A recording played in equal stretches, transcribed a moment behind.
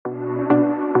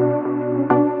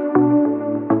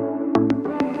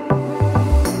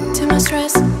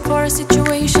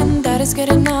situation that is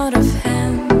getting out of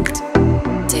hand.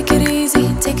 Take it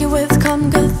easy, take it with calm,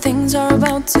 good things are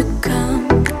about to come.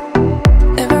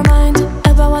 Never mind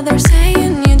about what they're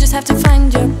saying, you just have to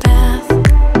find your path.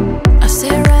 I'll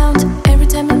stay around every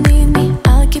time you need me,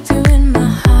 I'll keep you in my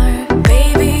heart.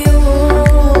 Baby,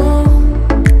 ooh,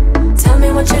 tell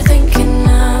me what you're thinking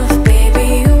of.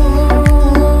 Baby,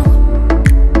 ooh,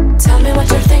 tell me what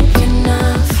you're thinking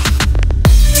of.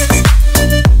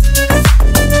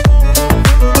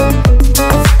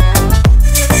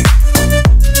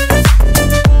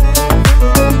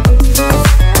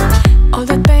 All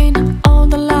that pain, all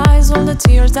the lies, all the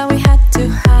tears that we had to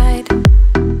hide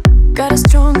got us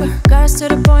stronger, got us to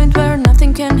the point where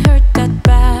nothing can hurt that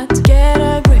bad. Get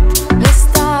a grip, let's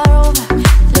start over,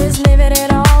 let's leave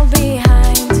it all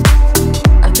behind.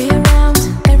 I'll be around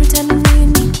every time you need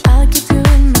me, I'll keep you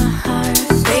in my heart.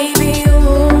 Baby,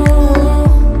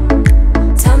 ooh,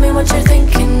 tell me what you're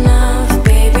thinking of.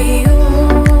 Baby,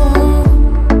 ooh,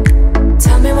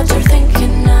 tell me what you're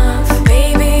thinking of.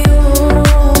 Baby,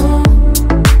 ooh,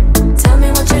 tell me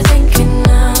what you're thinking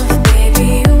of. Baby,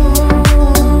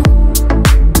 ooh,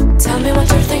 tell me what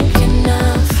you're thinking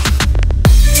of.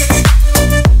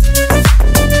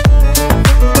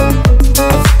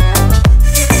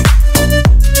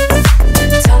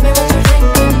 Tell me what you're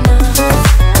thinking of.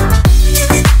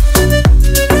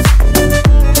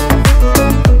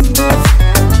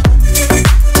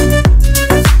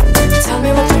 Tell me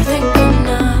what you're thinking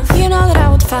of. You know that I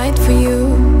would fight for you.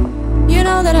 You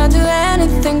know that I'll do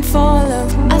anything for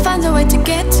love. I'll find a way to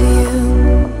get to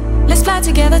you. Let's fly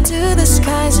together to the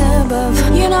skies above.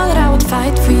 You know that I would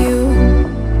fight for you.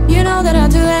 You know that I'll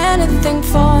do anything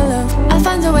for love. I'll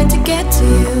find a way to get to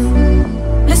you.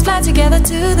 Let's fly together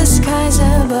to the skies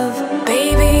above.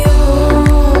 Baby,